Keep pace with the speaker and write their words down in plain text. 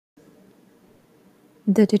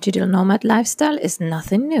The digital nomad lifestyle is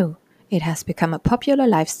nothing new. It has become a popular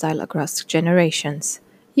lifestyle across generations.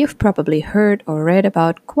 You've probably heard or read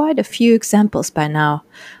about quite a few examples by now,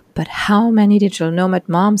 but how many digital nomad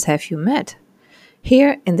moms have you met?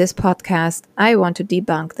 Here in this podcast, I want to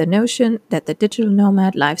debunk the notion that the digital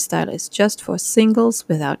nomad lifestyle is just for singles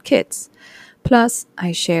without kids. Plus,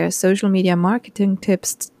 I share social media marketing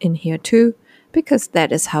tips in here too, because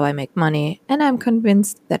that is how I make money, and I'm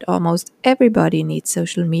convinced that almost everybody needs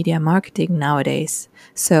social media marketing nowadays.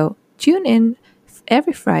 So, tune in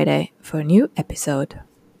every Friday for a new episode.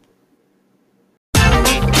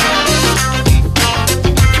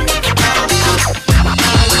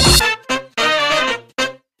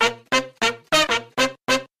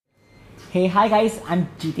 Hey, hi guys, I'm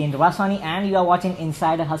Jitendra Vaswani and you are watching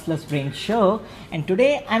Inside a Hustler's Brain show. And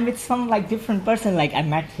today I'm with some different person I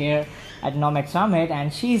met here at Nomad Summit,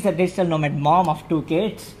 and she's a digital nomad mom of 2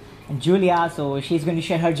 kids, and Julia. So she's going to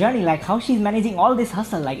share her journey, how she's managing all this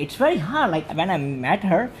hustle. It's very hard. When I met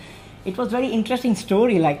her, it was very interesting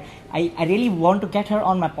story. I really want to get her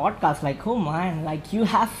on my podcast. Oh man, you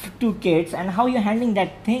have 2 kids and how you're handling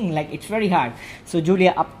that thing. It's very hard. So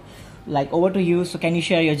Julia, up over to you. So can you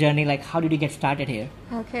share your journey, how did you get started here?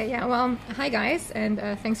 Okay, yeah, well, hi guys, and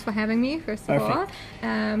thanks for having me, first of all.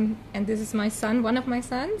 And this is my son, one of my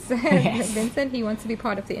sons, Yes. Vincent. He wants to be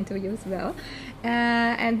part of the interview as well.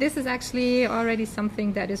 And this is actually already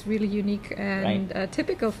something that is really unique and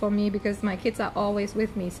typical for me, because my kids are always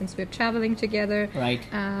with me since we're traveling together. Right.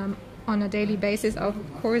 On a daily basis. Of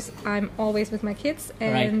course, I'm always with my kids,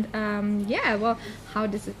 and well, how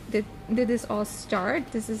did this all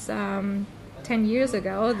start? This is 10 years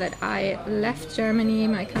ago that I left Germany,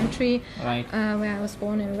 my country, where I was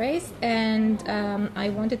born and raised, and I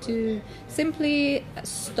wanted to simply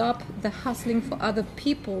stop the hustling for other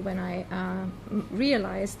people when I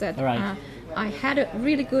realized that I had a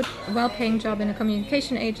really good, well-paying job in a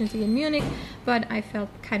communication agency in Munich, but I felt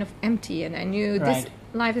kind of empty, and I knew this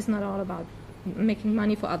life is not all about making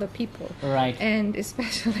money for other people, and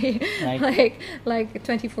especially like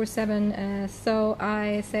 24/7. So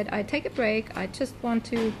I said I take a break. I just want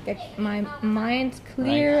to get my mind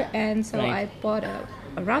clear, and so I bought a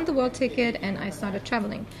around the world ticket and I started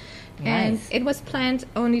traveling. And it was planned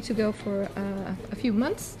only to go for a few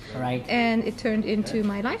months, and it turned into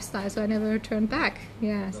my lifestyle, so I never turned back.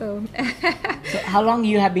 Yeah, so. So how long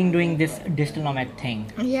you have been doing this digital nomad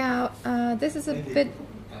thing? Yeah, this is a bit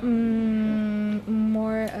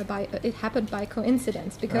more it happened by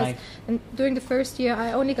coincidence, because during the first year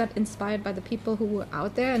I only got inspired by the people who were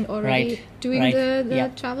out there and already doing the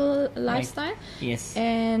travel lifestyle. Yes.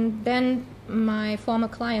 And then my former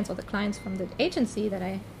clients, or the clients from the agency that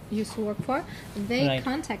I used to work for, they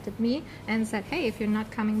contacted me and said, hey, if you're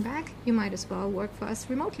not coming back, you might as well work for us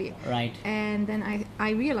remotely. And then I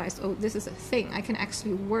realized, oh, this is a thing. I can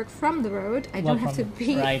actually work from the road. I don't have to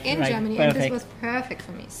be in Germany. Perfect. And this was perfect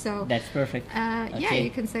for me. So that's perfect. Yeah, you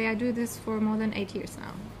can say I do this for more than 8 years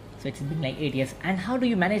now. So it's been 8 years. And how do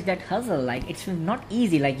you manage that hustle? It's not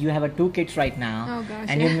easy. You have 2 kids right now. Oh gosh,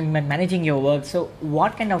 and you're managing your work. So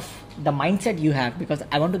what kind of the mindset you have? Because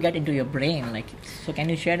I want to get into your brain. So can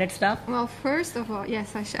you share that stuff? Well, first of all,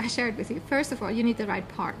 yes, I shared with you. First of all, you need the right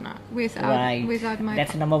partner. Without my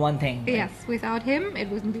that's the number one thing. Yes, without him, it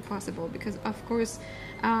wouldn't be possible, because of course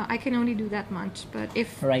I can only do that much. But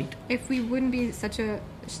if we wouldn't be such a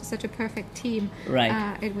perfect team,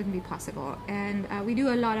 it wouldn't be possible. And we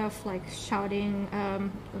do a lot of shouting,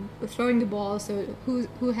 throwing the ball. So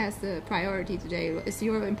who has the priority today? Is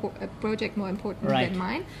your project more important than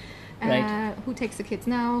mine? Who takes the kids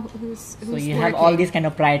now? Who's so you working? have all these kind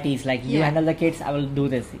of priorities. You handle the kids, I will do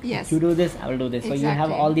this. Yes. You do this, I will do this. So you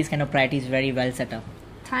have all these kind of priorities very well set up.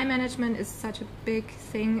 Time management is such a big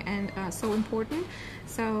thing and so important.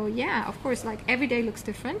 So yeah, of course, every day looks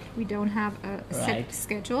different. We don't have a set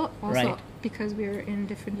schedule, also because we're in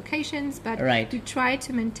different locations. But we try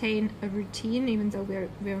to maintain a routine, even though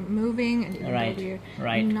we're moving and even though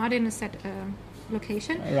we're not in a set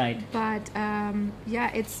location. But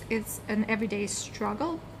yeah, it's an everyday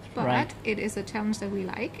struggle, but it is a challenge that we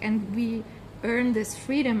like, and we earn this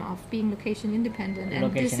freedom of being location independent,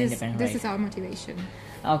 and this is our motivation.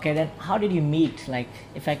 Okay, then how did you meet?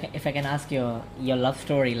 If I can ask your love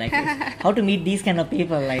story, how to meet these kind of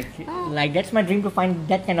people? That's my dream, to find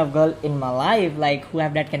that kind of girl in my life, who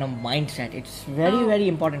have that kind of mindset. It's very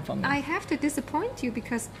important for me. I have to disappoint you,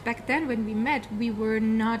 because back then when we met, we were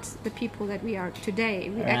not the people that we are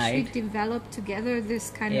today. We actually developed together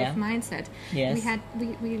this kind of mindset. Yes.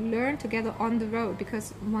 We learned together on the road,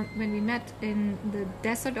 because when we met in the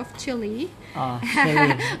desert of Chile,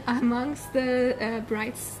 Chile. amongst the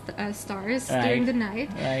bright stars during the night.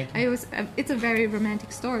 Right. It's a very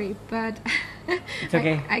romantic story, but It's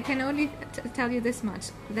okay. I can only tell you this much,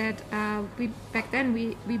 that back then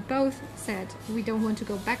we both said we don't want to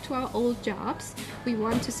go back to our old jobs. We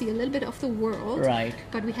want to see a little bit of the world. Right.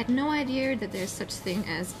 But we had no idea that there's such thing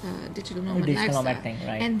as a digital nomad Digital lifestyle. nomad thing,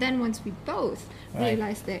 right. And then once we both Right.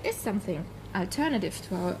 realized there is something alternative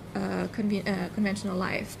to our conventional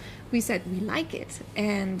life, we said we like it,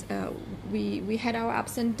 and we had our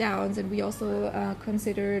ups and downs, and we also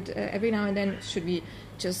considered every now and then, should we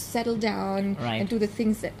just settle down Right. and do the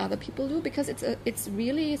things that other people do, because it's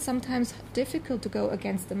really sometimes difficult to go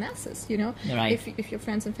against the masses, you know. Right. If your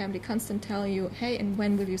friends and family constantly tell you, hey, and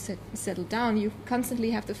when will you settle down, you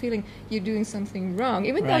constantly have the feeling you're doing something wrong,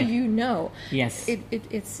 even though Right. you know Yes.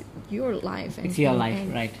 it's your life, and, It's your life,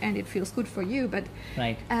 and, right. and it feels good for you, but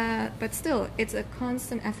Right. but still, it's a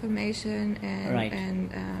constant affirmation, and Right.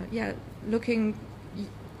 looking.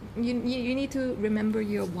 You need to remember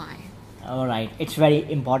your why. All right. It's very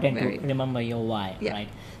important Very. to remember your why, Yeah. right?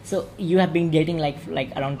 So you have been dating like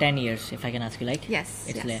around 10 years, if I can ask you, like? Yes,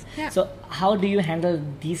 It's yes. clear. Yeah. So how do you handle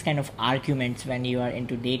these kind of arguments when you are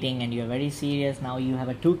into dating and you are very serious? Now you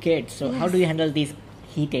have 2 kids. So how Yes. do you handle these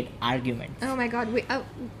heated arguments? Oh my God!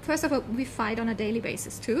 First of all, we fight on a daily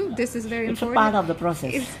basis too. This is very It's a important. part of the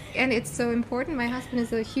process. And it's so important. My husband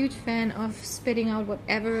is a huge fan of spitting out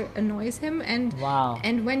whatever annoys him, and Wow.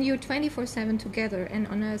 and when you're 24/7 together and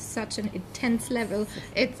on such an intense level,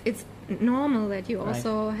 it's normal that you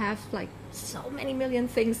also have like so many million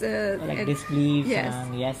things Like and- disbelief yes,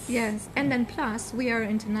 and yes. and then plus we are an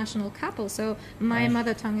international couple, so my Right.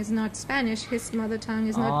 mother tongue is not Spanish, his mother tongue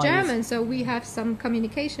is Oh, not yes. German, so we have some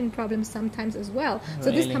communication problems sometimes as well. So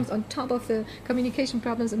this Really? comes on top of the communication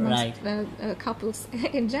problems amongst Right. couples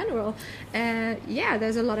in general.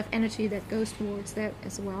 There's a lot of energy that goes towards that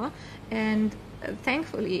as well, and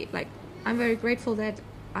thankfully, like, I'm very grateful that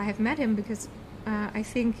I have met him, because I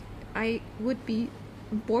think I would be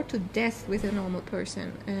bored to death with a normal person.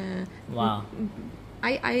 Wow.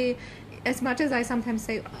 I as much as I sometimes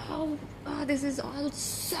say, oh, this is all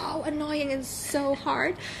so annoying and so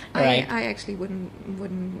hard, Right. I actually wouldn't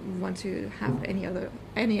want to have any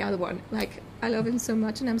other one. Like, I love him so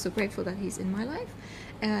much, and I'm so grateful that he's in my life.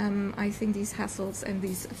 I think these hassles and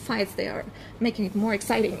these fights, they are making it more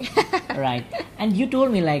exciting. Right. And you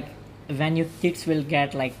told me, like, when your kids will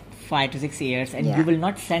get like 5 to 6 years and Yeah. you will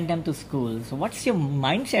not send them to school, so what's your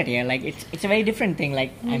mindset here? Like, it's a very different thing,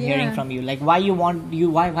 like I'm hearing Yeah. from you, like why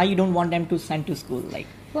you don't want them to send to school, like?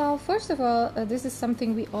 Well, first of all, this is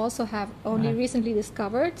something we also have only recently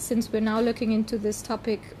discovered, since we're now looking into this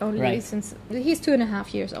topic only Right. since he's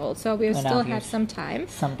 2.5 years old, so we 2.5 still have years. some time.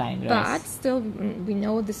 Sometimes, But still, we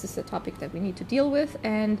know this is a topic that we need to deal with,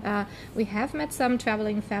 and we have met some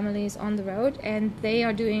traveling families on the road, and they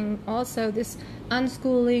are doing also this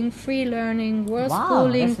unschooling, free learning, world Wow,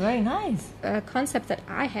 schooling that's very nice. concept that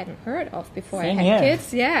I hadn't heard of before Same I had here.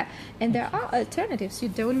 kids. Yeah, and there are alternatives. You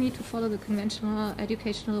don't need to follow the conventional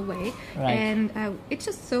educational way, Right. and it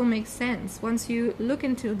just so makes sense once you look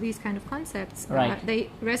into these kind of concepts. Right. They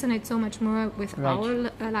resonate so much more with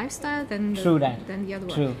Right. our lifestyle than True that. than the other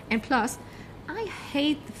True. one. And plus, I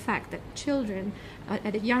hate the fact that children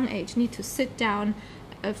at a young age need to sit down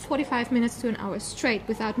 45 minutes to an hour straight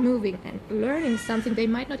without moving and learning something they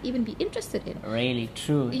might not even be interested in. Really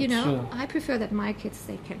true. You it's know, true. I prefer that my kids,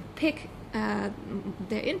 they can pick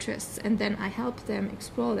their interests, and then I help them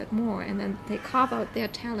explore that more, and then they carve out their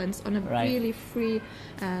talents on a Right. really free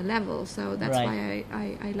level. So that's Right.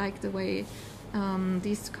 why I like the way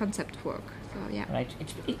these concepts work. So yeah. Right,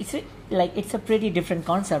 it's a pretty different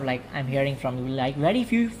concept, like I'm hearing from you, like very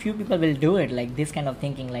few people will do it, like this kind of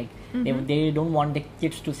thinking, like they don't want the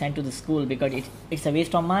kids to send to the school because it's a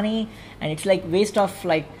waste of money, and it's like waste of,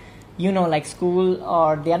 like, you know, like school,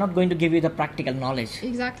 or they are not going to give you the practical knowledge,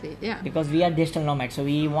 Exactly. Yeah. because we are digital nomads, so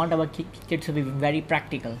we want our kids to be very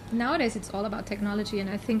practical. Nowadays it's all about technology, and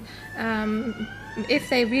I think if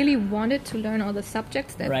they really wanted to learn all the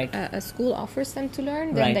subjects that Right. a school offers them to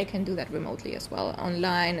learn, then Right. they can do that remotely as well.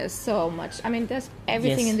 Online is so much. I mean, there's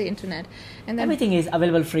everything Yes. in the internet, and then Everything is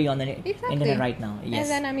available free on the Exactly. internet right now. Yes. And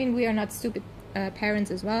then, I mean, we are not stupid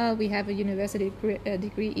parents as well. We have a university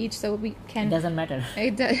degree each, so we It can. doesn't matter.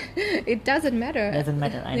 It doesn't matter. Doesn't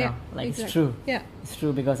matter. I know. Yeah, Like exactly. it's true. Yeah. It's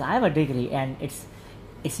true, because I have a degree and it's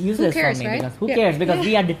useless cares, for me, right? because who Yeah. cares, because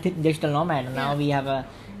we are digital nomad and now Yeah. we have a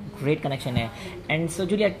great connection here. And so,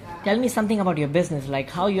 Julia, tell me something about your business, like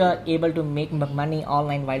how you are able to make money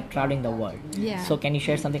online while traveling the world. Yeah. So, can you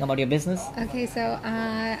share something about your business? Okay, so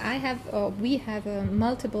we have a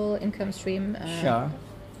multiple income stream. Sure.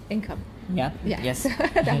 Income. Yeah. Yeah. Yes.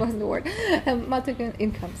 That wasn't the word. Multiple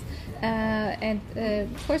incomes.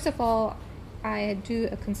 First of all, I do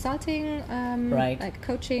a consulting, Right. like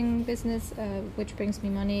coaching business, which brings me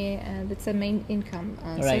money. That's the main income.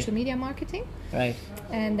 Right. Social media marketing. Right.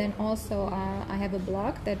 And then also I have a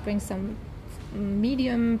blog that brings some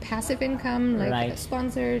medium passive income, like Right.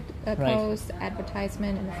 sponsored posts,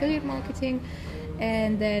 advertisement, and affiliate marketing.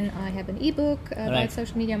 And then I have an ebook about Right.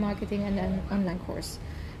 social media marketing and an online course.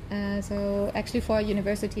 So actually for a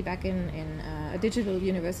university back in a digital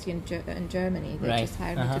university in Germany, they Right. just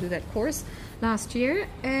hired me to do that course last year.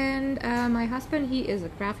 And my husband, he is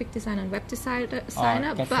a graphic designer and web designer,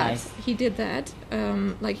 that's but nice. he did that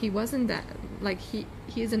like he wasn't that like he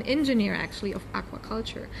is an engineer actually of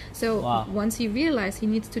aquaculture. So Wow. once he realized he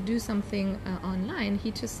needs to do something online, he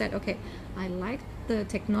just said, okay, I like the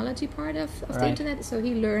technology part of the Right. internet. So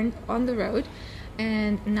he learned on the road,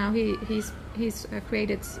 and now he's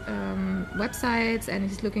created websites, and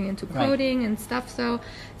he's looking into Right. coding and stuff. So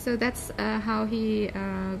that's how he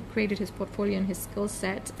created his portfolio and his skill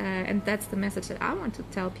set, and that's the message that I want to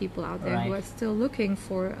tell people out there who Right. are still looking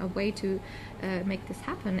for a way to make this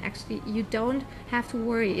happen. Actually, you don't have to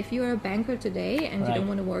worry if you are a banker today and you Right. don't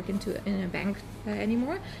want to work in a bank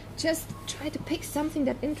anymore. Just try to pick something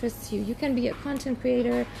that interests you. You can be a content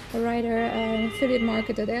creator, a writer, an affiliate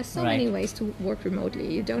marketer. There are so Right. many ways to work remotely.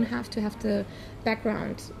 You don't have to have the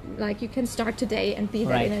background. Like you can start today and be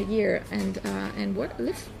there in Right. a year and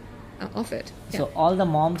live off it. So all the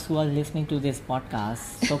moms who are listening to this podcast,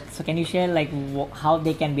 so can you share like how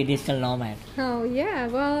they can be digital nomad? Oh yeah,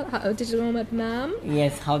 well, digital nomad mom.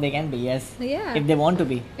 Yes, how they can be. Yes. Yeah. If they want to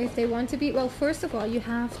be. If they want to be, well, first of all, you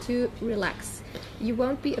have to relax. You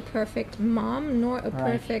won't be a perfect mom nor a Right.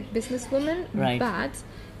 perfect businesswoman, Right. but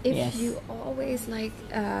if Yes. you always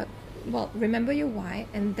remember your why,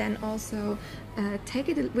 and then also take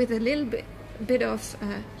it with a little bit of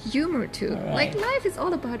humor too. Right. Like life is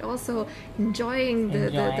all about also enjoying the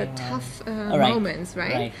Enjoying, tough right. moments,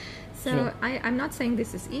 right? Right. So True. I'm not saying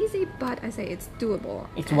this is easy, but I say it's doable.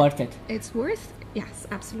 It's worth it. It's worth, yes,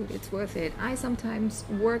 absolutely, it's worth it. I sometimes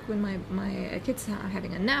work when my kids are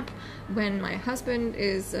having a nap, when my husband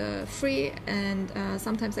is free, and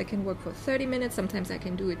sometimes I can work for 30 minutes, sometimes I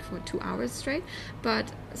can do it for 2 hours straight, but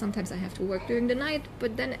sometimes I have to work during the night.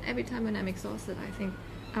 But then every time when I'm exhausted, I think,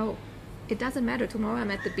 oh, it doesn't matter. Tomorrow I'm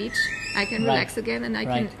at the beach. I can Right. relax again, and I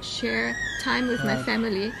Right. can share time with my Right.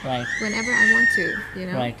 family Right. whenever I want to. You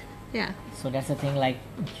know. Right. Yeah. So that's the thing. Like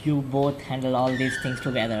you both handle all these things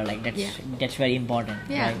together. Like Yeah. that's very important.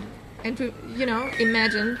 Yeah. Right. And to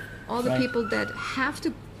imagine all the Right. people that have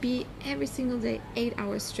to be every single day 8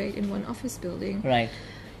 hours straight in one office building. Right.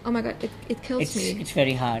 Oh my God, it kills It's me. it's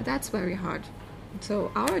very hard. That's very hard.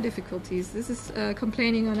 So our difficulties. This is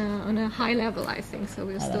complaining on a high level, I think. So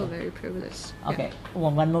we're still very privileged. Yeah. Okay.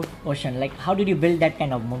 One more question. Like, how did you build that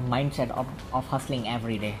kind of mindset of hustling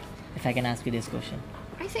every day? If I can ask you this question.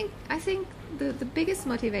 I think the biggest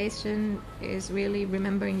motivation is really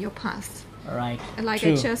remembering your past. Right. Like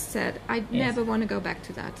True. I just said, I Yes. never want to go back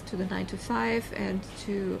to that, to the 9 to 5, and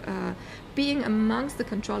to being amongst the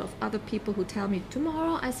control of other people who tell me,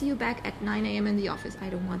 tomorrow I see you back at 9 a.m. in the office. I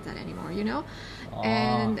don't want that anymore, you know?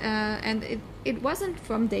 And it wasn't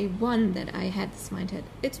from day one that I had this mindset.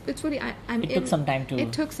 It's really, I'm It took some time to.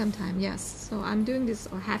 It took some time, yes. So I'm doing this,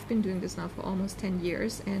 or have been doing this now for almost 10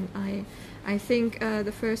 years, and I think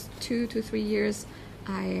the first 2 to 3 years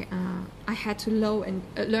I had to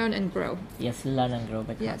learn and grow. Yes, learn and grow.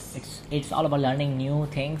 Because Yes. it's all about learning new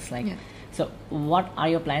things. Like, Yeah. so what are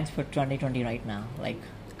your plans for 2020 right now? Like,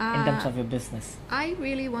 in terms of your business. I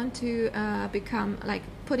really want to become, like,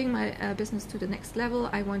 putting my business to the next level.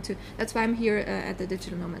 I want to, that's why I'm here at the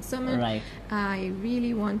Digital Nomad Summit. Right. I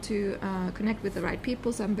really want to connect with the right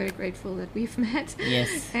people, so I'm very grateful that we've met.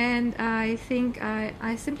 Yes. And I think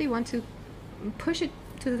I simply want to push it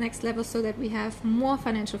to the next level so that we have more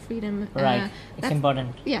financial freedom. Right. It's that's- important.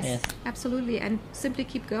 Yes, absolutely, and simply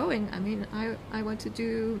keep going. I mean, I want to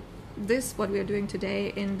do this, what we are doing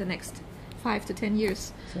today, in the next 5 to 10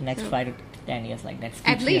 years. So next 5 to 10 years, like that's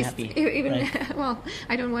At least, happy. even Right. well,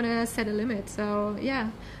 I don't want to set a limit. So yeah,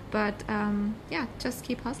 but just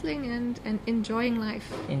keep hustling and enjoying life.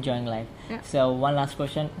 Enjoying life. Yeah. So one last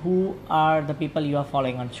question: who are the people you are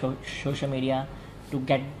following on social media to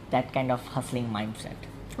get that kind of hustling mindset?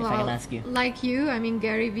 if I can ask you. Like you, I mean,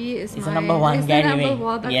 Gary Vee is the number one. is Gary the number Vee.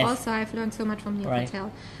 one, but Yes. also I've learned so much from Neil Right.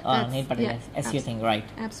 Patel. Neil Patel, yes. SEO thing, right.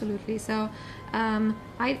 Absolutely. So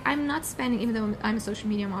I'm not spending, even though I'm a social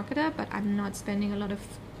media marketer, but I'm not spending a lot of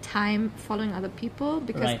time following other people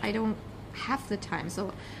because Right. I don't have the time.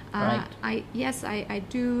 So Right. I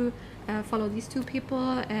do follow these two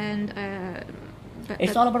people, and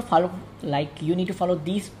It's all about follow, like you need to follow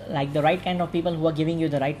these, like the right kind of people who are giving you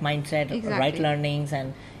the right mindset, right Exactly. learnings,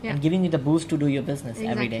 and Yeah. giving you the boost to do your business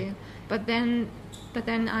every day. Exactly. But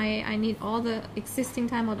then I need all the existing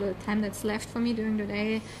time or the time that's left for me during the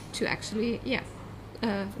day to actually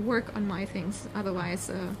work on my things. Otherwise,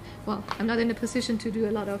 I'm not in a position to do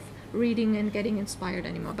a lot of reading and getting inspired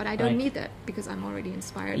anymore. But I don't Right. need that because I'm already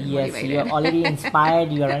inspired and Yes, motivated. you are already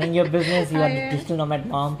inspired. You are running your business. You are I the am. digital nomad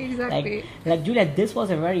mom. Exactly. Like Julia, this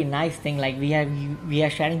was a very nice thing. Like we are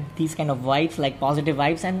sharing these kind of vibes, like positive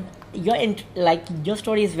vibes, and your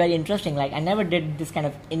story is very interesting. Like I never did this kind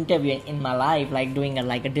of interview in my life, like doing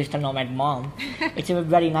like a digital nomad mom. It's a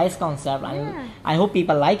very nice concept, and Yeah. I hope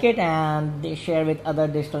people like it and they share with other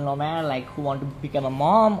digital nomad like who want to become a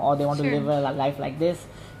mom or they want to Sure. live a life like this.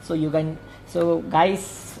 So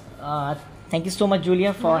guys, thank you so much,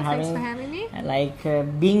 Julia, for Thanks for having me.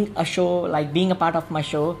 being a part of my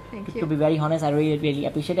show. Thank To you. be very honest, I really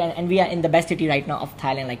appreciate it. And we are in the best city right now of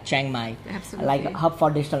Thailand, like Chiang Mai, Absolutely. like a hub for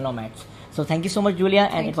digital nomads. So thank you so much, Julia,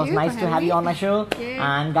 and Thank it was you nice for to having have you me. on my show.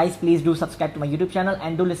 Yeah. And guys, please do subscribe to my YouTube channel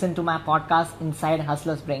and do listen to my podcast, Inside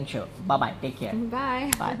Hustlers Brain Show. Bye bye. Take care. Bye.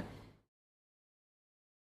 Bye.